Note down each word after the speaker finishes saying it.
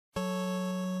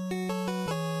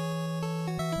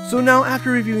So now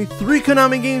after reviewing 3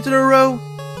 Konami games in a row,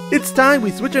 it's time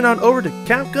we switch it on over to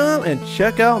Capcom and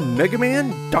check out Mega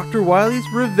Man Dr. Wily's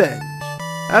Revenge.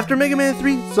 After Mega Man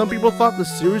 3, some people thought the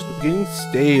series was getting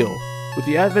stale. With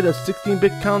the advent of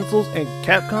 16-bit consoles and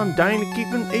Capcom dying to keep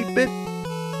them 8-bit,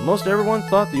 most everyone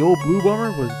thought the old Blue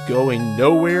Bomber was going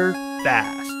nowhere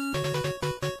fast.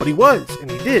 But he was, and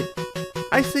he did.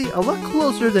 I say a lot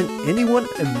closer than anyone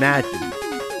imagined.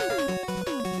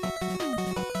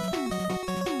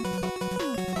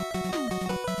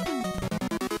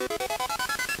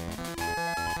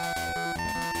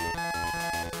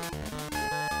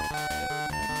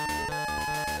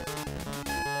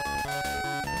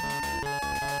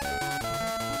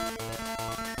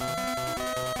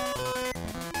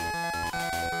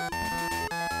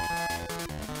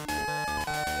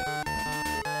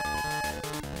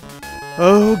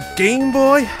 Oh,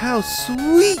 Gameboy, how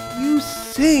sweet you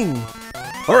sing!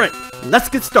 Alright, let's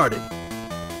get started.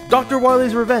 Dr.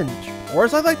 Wily's Revenge, or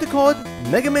as I like to call it,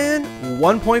 Mega Man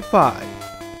 1.5.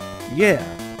 Yeah,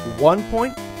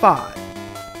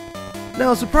 1.5.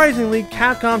 Now, surprisingly,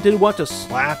 Capcom didn't want to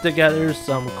slap together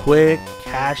some quick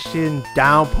cash-in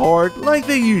downpour like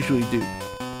they usually do.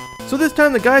 So this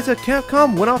time the guys at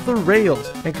Capcom went off the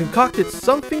rails and concocted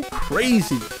something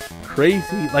crazy.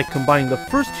 Like combining the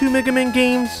first 2 Mega Man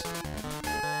games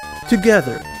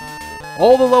together.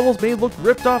 All the levels may look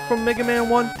ripped off from Mega Man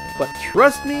 1, but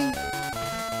trust me,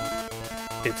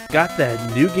 it's got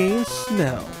that new game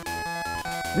smell.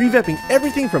 Revamping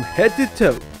everything from head to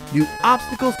toe. New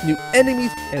obstacles, new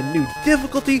enemies, and new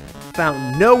difficulty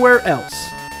found nowhere else.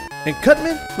 And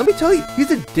Cutman, let me tell you,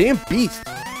 he's a damn beast.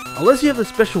 Unless you have the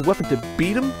special weapon to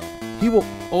beat him, he will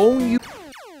own you.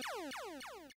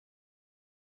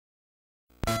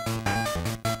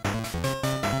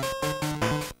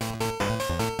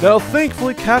 Now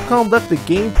thankfully Capcom left the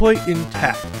gameplay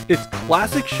intact. It's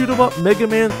classic shoot-em-up Mega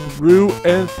Man through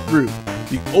and through.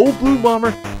 The old Blue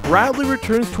Bomber proudly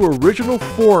returns to original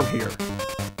form here.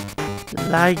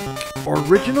 Like,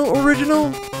 original?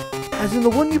 As in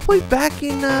the one you played back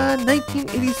in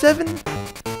 1987?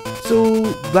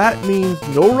 So that means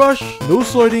no rush, no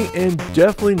sliding, and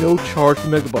definitely no charged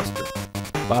Mega Buster.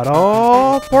 But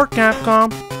all for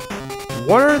Capcom.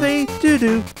 What are they to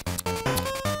do?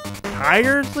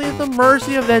 Tirelessly at the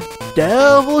mercy of that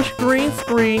devilish green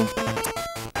screen,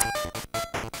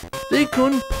 they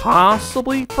couldn't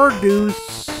possibly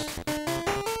produce.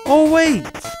 Oh wait,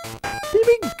 they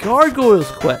made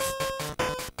Gargoyle's Quest.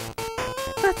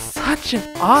 That's such an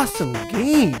awesome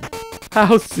game.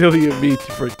 How silly of me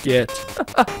to forget.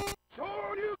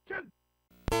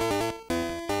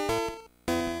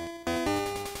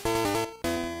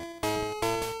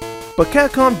 But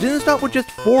Capcom didn't stop with just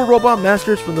 4 Robot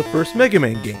Masters from the first Mega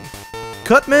Man game.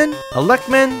 Cutman,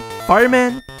 Electman,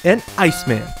 Fireman, and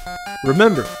Iceman.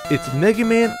 Remember, it's Mega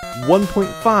Man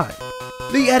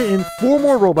 1.5. They added in 4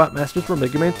 more Robot Masters for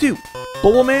Mega Man 2.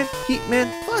 Bubbleman, Heatman,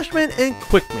 Flashman, and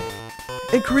Quickman.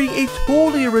 And creating a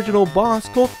totally original boss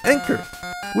called Anchor,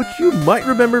 which you might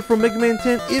remember from Mega Man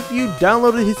 10 if you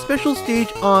downloaded his special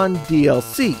stage on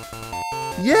DLC.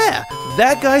 Yeah,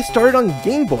 that guy started on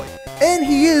Game Boy. And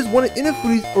he is one of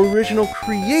Inafudi's original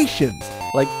creations,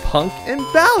 like Punk and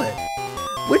Ballad.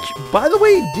 Which, by the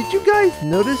way, did you guys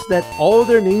notice that all of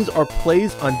their names are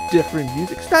plays on different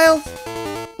music styles?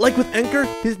 Like with Anchor,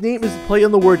 his name is a play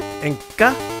on the word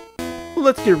Enka. Well,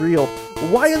 let's get real.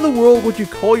 Why in the world would you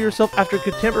call yourself after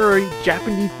contemporary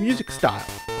Japanese music style?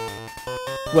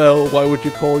 Well, why would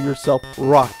you call yourself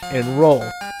rock and roll?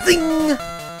 Zing!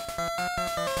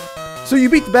 So you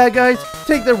beat the bad guys,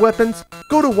 take their weapons,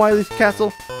 go to Wily's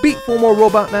castle, beat 4 more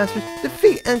Robot Masters,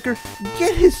 defeat Anchor,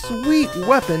 get his sweet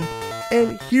weapon,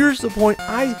 and here's the point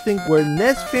I think where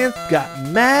NES fans got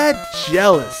mad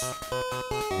jealous.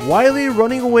 Wily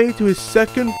running away to his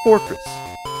second fortress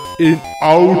in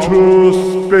outer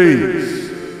space.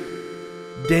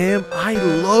 Damn, I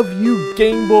love you,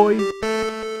 Game Boy.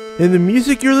 And the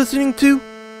music you're listening to?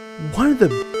 One of the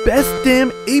best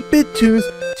damn 8-bit tunes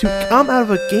to come out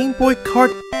of a Game Boy card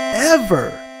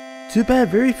ever. Too bad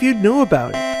very few know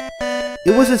about it.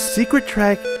 It was a secret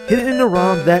track hidden in a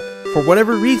ROM that, for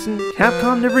whatever reason,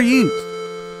 Capcom never used.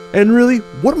 And really,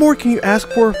 what more can you ask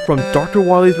for from Dr.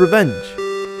 Wily's Revenge?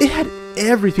 It had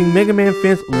everything Mega Man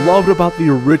fans loved about the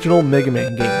original Mega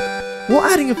Man game, while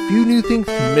adding a few new things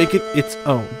to make it its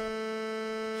own.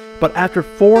 But after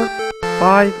 4,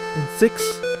 5, and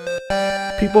 6,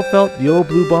 people felt the old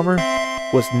Blue Bomber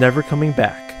was never coming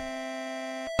back.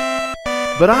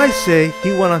 But I say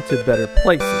he went on to better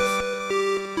places.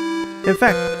 In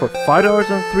fact, for $5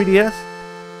 on 3DS,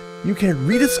 you can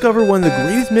rediscover one of the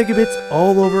greatest megabits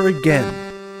all over again.